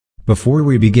Before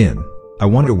we begin, I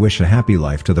want to wish a happy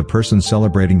life to the person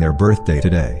celebrating their birthday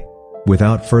today.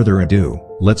 Without further ado,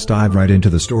 let's dive right into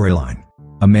the storyline.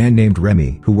 A man named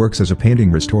Remy, who works as a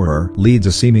painting restorer, leads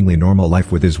a seemingly normal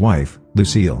life with his wife,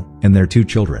 Lucille, and their 2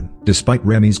 children. Despite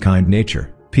Remy's kind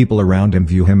nature, people around him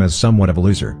view him as somewhat of a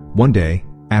loser. One day,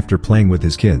 after playing with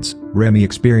his kids, Remy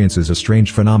experiences a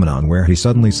strange phenomenon where he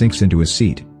suddenly sinks into his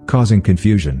seat, causing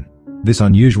confusion. This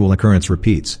unusual occurrence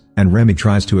repeats, and Remy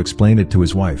tries to explain it to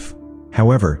his wife.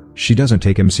 However, she doesn't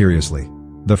take him seriously.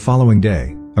 The following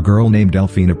day, a girl named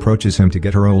Delphine approaches him to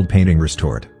get her old painting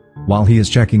restored. While he is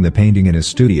checking the painting in his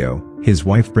studio, his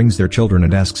wife brings their children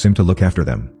and asks him to look after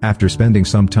them. After spending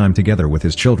some time together with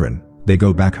his children, they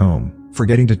go back home,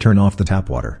 forgetting to turn off the tap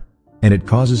water. And it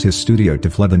causes his studio to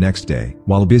flood the next day.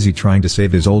 While busy trying to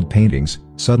save his old paintings,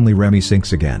 suddenly Remy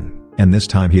sinks again, and this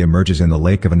time he emerges in the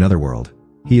lake of another world.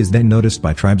 He is then noticed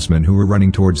by tribesmen who are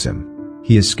running towards him.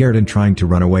 He is scared and trying to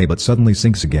run away but suddenly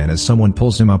sinks again as someone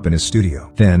pulls him up in his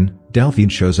studio. Then, Delphine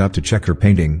shows up to check her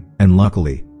painting, and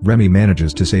luckily, Remy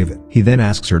manages to save it. He then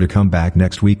asks her to come back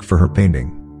next week for her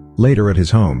painting. Later at his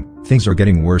home, things are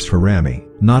getting worse for Remy.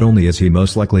 Not only is he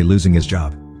most likely losing his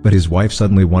job, but his wife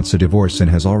suddenly wants a divorce and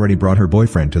has already brought her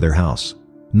boyfriend to their house.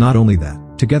 Not only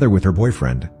that, together with her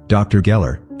boyfriend, Dr.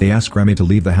 Geller, they ask Remy to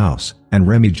leave the house, and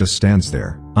Remy just stands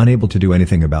there, unable to do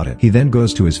anything about it. He then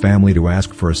goes to his family to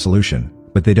ask for a solution,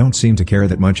 but they don't seem to care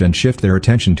that much and shift their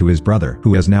attention to his brother,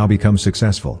 who has now become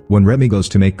successful. When Remy goes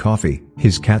to make coffee,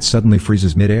 his cat suddenly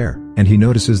freezes mid-air, and he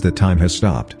notices that time has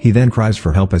stopped. He then cries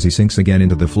for help as he sinks again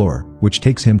into the floor, which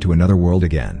takes him to another world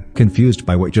again. Confused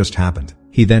by what just happened,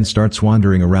 he then starts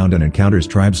wandering around and encounters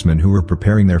tribesmen who are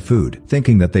preparing their food.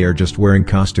 Thinking that they are just wearing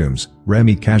costumes,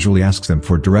 Remy casually asks them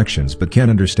for directions but can't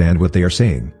understand what they are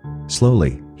saying.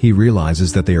 Slowly, he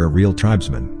realizes that they are real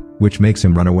tribesmen, which makes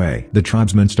him run away. The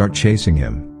tribesmen start chasing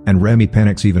him, and Remy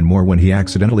panics even more when he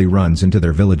accidentally runs into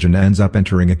their village and ends up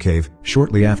entering a cave.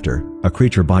 Shortly after, a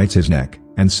creature bites his neck,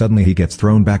 and suddenly he gets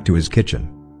thrown back to his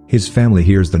kitchen. His family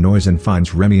hears the noise and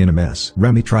finds Remy in a mess.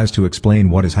 Remy tries to explain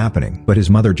what is happening, but his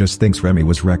mother just thinks Remy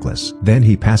was reckless. Then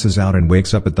he passes out and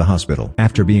wakes up at the hospital.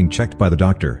 After being checked by the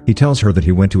doctor, he tells her that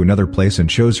he went to another place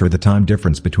and shows her the time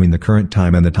difference between the current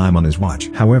time and the time on his watch.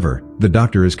 However, the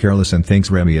doctor is careless and thinks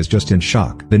Remy is just in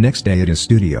shock. The next day at his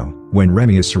studio, when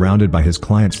Remy is surrounded by his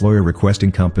client's lawyer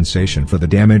requesting compensation for the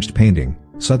damaged painting,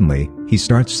 suddenly, he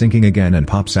starts sinking again and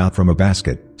pops out from a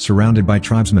basket, surrounded by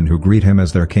tribesmen who greet him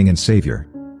as their king and savior.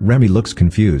 Remy looks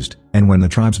confused, and when the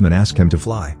tribesmen ask him to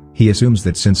fly, he assumes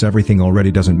that since everything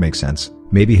already doesn't make sense,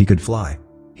 maybe he could fly.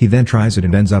 He then tries it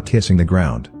and ends up kissing the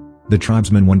ground. The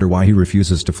tribesmen wonder why he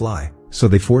refuses to fly, so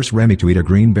they force Remy to eat a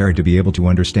green berry to be able to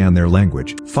understand their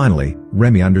language. Finally,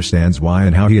 Remy understands why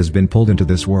and how he has been pulled into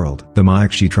this world. The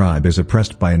Maikshi tribe is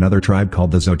oppressed by another tribe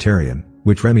called the Zotarian,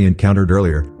 which Remy encountered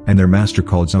earlier, and their master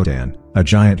called Zotan, a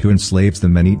giant who enslaves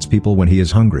them and eats people when he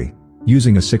is hungry.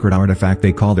 Using a secret artifact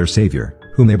they call their savior,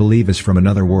 whom they believe is from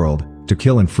another world, to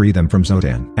kill and free them from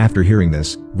Zotan. After hearing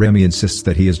this, Remy insists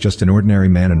that he is just an ordinary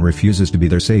man and refuses to be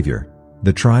their savior.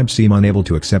 The tribe seem unable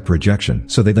to accept rejection,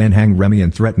 so they then hang Remy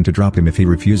and threaten to drop him if he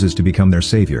refuses to become their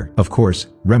savior. Of course,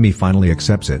 Remy finally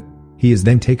accepts it. He is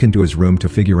then taken to his room to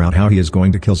figure out how he is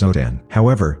going to kill Zotan.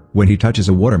 However, when he touches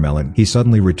a watermelon, he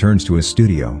suddenly returns to his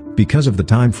studio. Because of the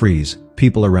time freeze,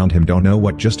 people around him don't know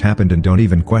what just happened and don't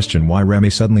even question why Remy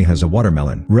suddenly has a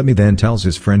watermelon. Remy then tells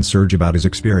his friend Serge about his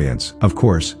experience. Of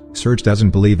course, Serge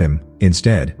doesn't believe him.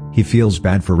 Instead, he feels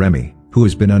bad for Remy, who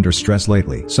has been under stress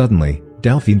lately. Suddenly,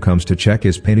 Delphine comes to check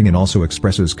his painting and also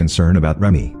expresses concern about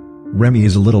Remy. Remy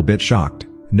is a little bit shocked,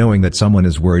 knowing that someone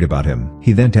is worried about him.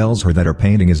 He then tells her that her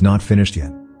painting is not finished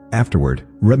yet. Afterward,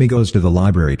 Remy goes to the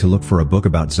library to look for a book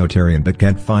about Zotarian but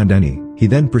can't find any. He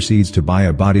then proceeds to buy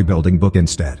a bodybuilding book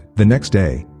instead. The next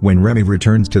day, when Remy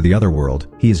returns to the other world,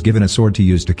 he is given a sword to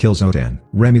use to kill Zotan.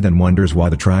 Remy then wonders why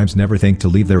the tribes never think to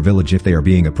leave their village if they are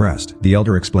being oppressed. The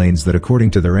elder explains that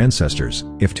according to their ancestors,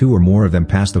 if 2 or more of them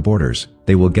pass the borders,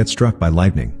 they will get struck by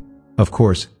lightning. Of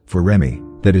course, for Remy,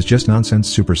 that is just nonsense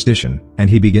superstition, and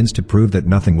he begins to prove that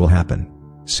nothing will happen.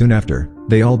 Soon after,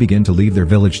 they all begin to leave their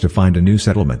village to find a new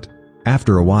settlement.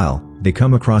 After a while, they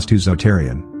come across 2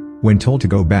 Zotarian. When told to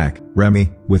go back,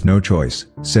 Remy, with no choice,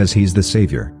 says he's the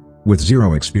savior. With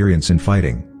zero experience in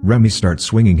fighting, Remy starts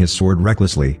swinging his sword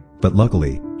recklessly, but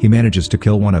luckily, he manages to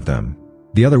kill one of them.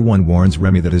 The other one warns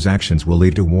Remy that his actions will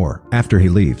lead to war. After he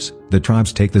leaves, the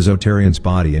tribes take the Zotarian's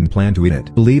body and plan to eat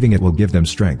it, believing it will give them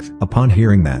strength. Upon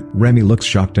hearing that, Remy looks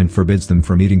shocked and forbids them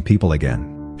from eating people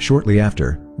again. Shortly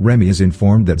after, Remy is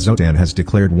informed that Zotan has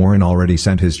declared war and already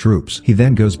sent his troops. He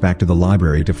then goes back to the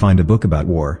library to find a book about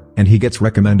war, and he gets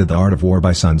recommended The Art of War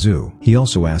by Sun Tzu. He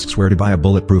also asks where to buy a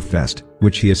bulletproof vest,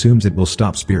 which he assumes it will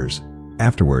stop spears.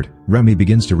 Afterward, Remy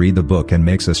begins to read the book and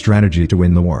makes a strategy to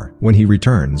win the war. When he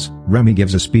returns, Remy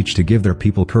gives a speech to give their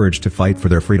people courage to fight for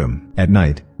their freedom. At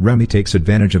night, Remy takes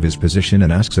advantage of his position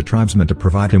and asks a tribesman to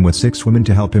provide him with 6 women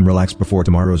to help him relax before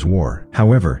tomorrow's war.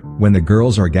 However, when the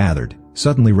girls are gathered,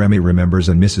 suddenly Remy remembers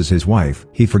and misses his wife.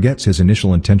 He forgets his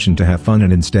initial intention to have fun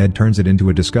and instead turns it into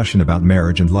a discussion about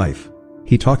marriage and life.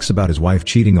 He talks about his wife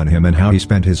cheating on him and how he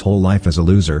spent his whole life as a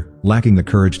loser, lacking the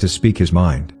courage to speak his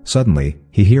mind. Suddenly,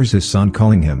 he hears his son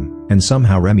calling him, and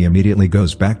somehow Remy immediately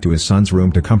goes back to his son's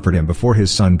room to comfort him before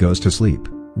his son goes to sleep.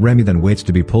 Remy then waits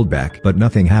to be pulled back, but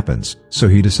nothing happens, so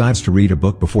he decides to read a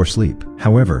book before sleep.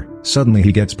 However, suddenly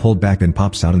he gets pulled back and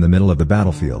pops out in the middle of the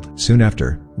battlefield. Soon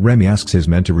after, Remy asks his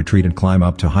men to retreat and climb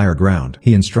up to higher ground.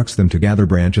 He instructs them to gather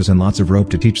branches and lots of rope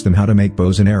to teach them how to make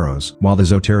bows and arrows. While the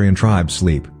Zotarian tribes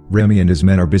sleep, Remy and his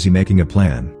men are busy making a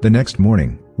plan. The next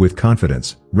morning, with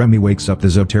confidence, Remy wakes up the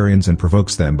Zotarians and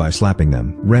provokes them by slapping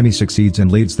them. Remy succeeds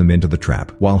and leads them into the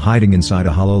trap. While hiding inside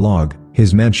a hollow log,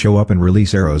 his men show up and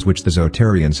release arrows which the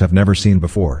Zotarians have never seen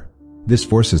before. This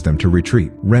forces them to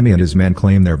retreat. Remy and his men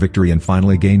claim their victory and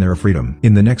finally gain their freedom.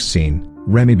 In the next scene,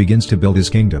 Remy begins to build his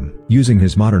kingdom. Using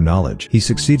his modern knowledge, he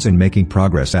succeeds in making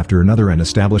progress after another and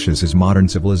establishes his modern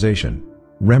civilization.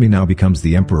 Remy now becomes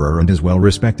the emperor and is well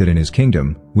respected in his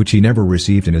kingdom, which he never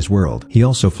received in his world. He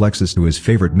also flexes to his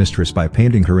favorite mistress by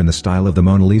painting her in the style of the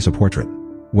Mona Lisa portrait.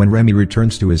 When Remy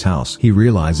returns to his house, he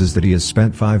realizes that he has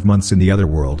spent 5 months in the other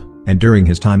world, and during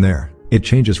his time there, it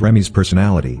changes Remy's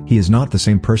personality. He is not the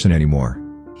same person anymore.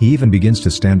 He even begins to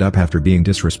stand up after being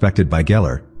disrespected by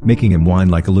Geller, making him whine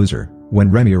like a loser. When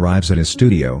Remy arrives at his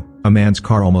studio, a man's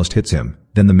car almost hits him.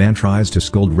 Then the man tries to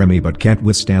scold Remy but can't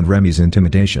withstand Remy's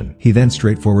intimidation. He then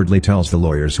straightforwardly tells the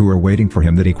lawyers who are waiting for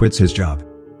him that he quits his job.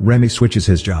 Remy switches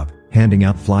his job, handing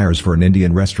out flyers for an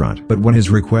Indian restaurant. But when his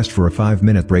request for a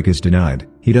 5-minute break is denied,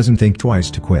 he doesn't think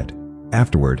twice to quit.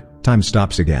 Afterward, time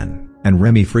stops again, and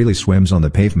Remy freely swims on the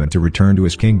pavement to return to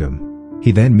his kingdom.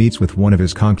 He then meets with one of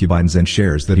his concubines and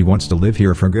shares that he wants to live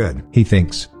here for good. He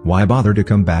thinks, why bother to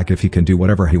come back if he can do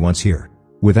whatever he wants here?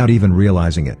 Without even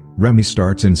realizing it, Remy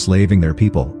starts enslaving their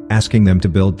people, asking them to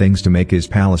build things to make his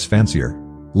palace fancier.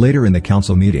 Later in the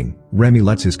council meeting, Remy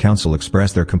lets his council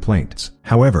express their complaints.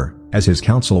 However, as his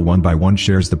council one by one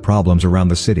shares the problems around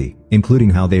the city,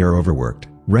 including how they are overworked,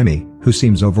 Remy, who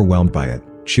seems overwhelmed by it,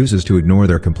 chooses to ignore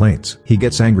their complaints. He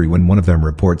gets angry when one of them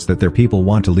reports that their people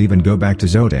want to leave and go back to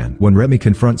Zotan. When Remy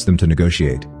confronts them to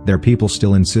negotiate, their people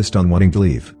still insist on wanting to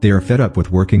leave. They are fed up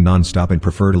with working non-stop and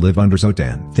prefer to live under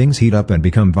Zotan. Things heat up and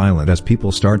become violent as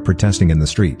people start protesting in the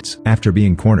streets. After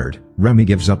being cornered, Remy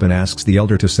gives up and asks the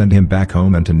elder to send him back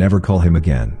home and to never call him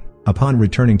again. Upon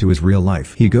returning to his real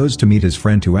life, he goes to meet his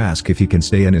friend to ask if he can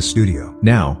stay in his studio.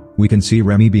 Now, we can see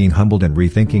Remy being humbled and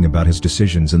rethinking about his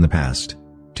decisions in the past.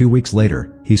 2 weeks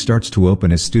later, he starts to open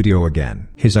his studio again.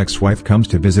 His ex-wife comes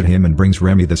to visit him and brings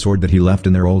Remy the sword that he left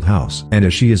in their old house. And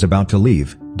as she is about to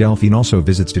leave, Delphine also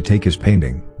visits to take his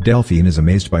painting. Delphine is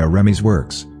amazed by Remy's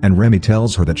works, and Remy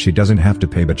tells her that she doesn't have to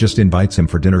pay but just invites him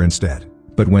for dinner instead.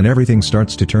 But when everything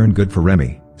starts to turn good for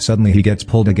Remy, suddenly he gets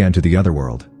pulled again to the other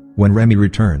world. When Remy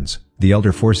returns, the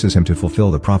elder forces him to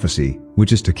fulfill the prophecy,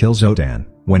 which is to kill Zotan.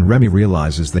 When Remy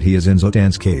realizes that he is in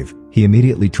Zotan's cave, he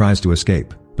immediately tries to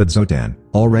escape. But Zotan,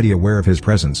 already aware of his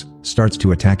presence, starts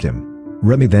to attack him.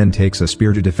 Remy then takes a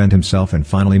spear to defend himself and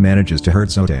finally manages to hurt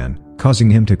Zotan, causing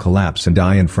him to collapse and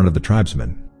die in front of the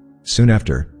tribesmen. Soon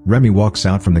after, Remy walks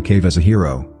out from the cave as a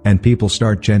hero, and people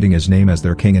start chanting his name as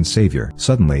their king and savior.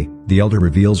 Suddenly, the elder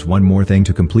reveals one more thing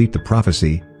to complete the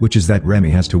prophecy, which is that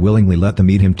Remy has to willingly let them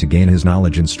eat him to gain his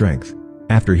knowledge and strength.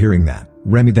 After hearing that,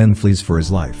 Remy then flees for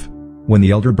his life. When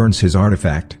the elder burns his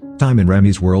artifact, time in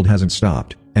Remy's world hasn't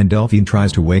stopped, and Delphine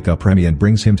tries to wake up Remy and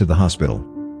brings him to the hospital.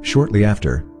 Shortly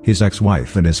after, his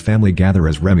ex-wife and his family gather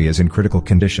as Remy is in critical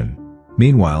condition.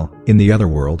 Meanwhile, in the other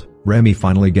world, Remy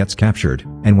finally gets captured,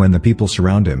 and when the people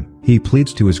surround him, he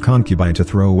pleads to his concubine to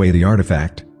throw away the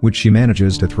artifact, which she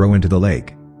manages to throw into the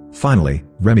lake. Finally,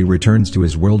 Remy returns to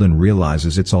his world and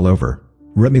realizes it's all over.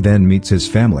 Remy then meets his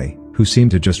family, who seem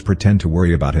to just pretend to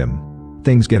worry about him.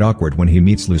 Things get awkward when he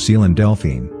meets Lucille and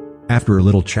Delphine. After a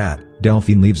little chat,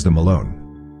 Delphine leaves them alone.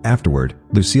 Afterward,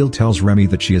 Lucille tells Remy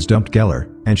that she has dumped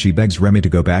Geller, and she begs Remy to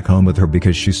go back home with her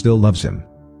because she still loves him.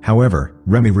 However,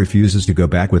 Remy refuses to go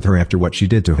back with her after what she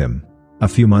did to him. A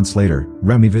few months later,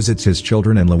 Remy visits his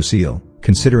children and Lucille,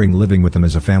 considering living with them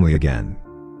as a family again.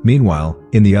 Meanwhile,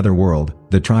 in the other world,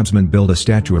 the tribesmen build a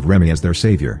statue of Remy as their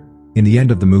savior. In the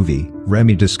end of the movie,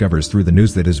 Remy discovers through the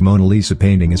news that his Mona Lisa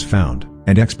painting is found,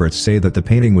 and experts say that the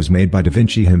painting was made by Da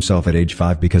Vinci himself at age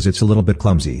 5 because it's a little bit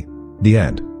clumsy. The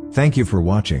end. Thank you for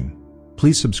watching.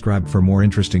 Please subscribe for more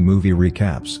interesting movie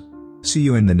recaps. See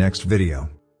you in the next video.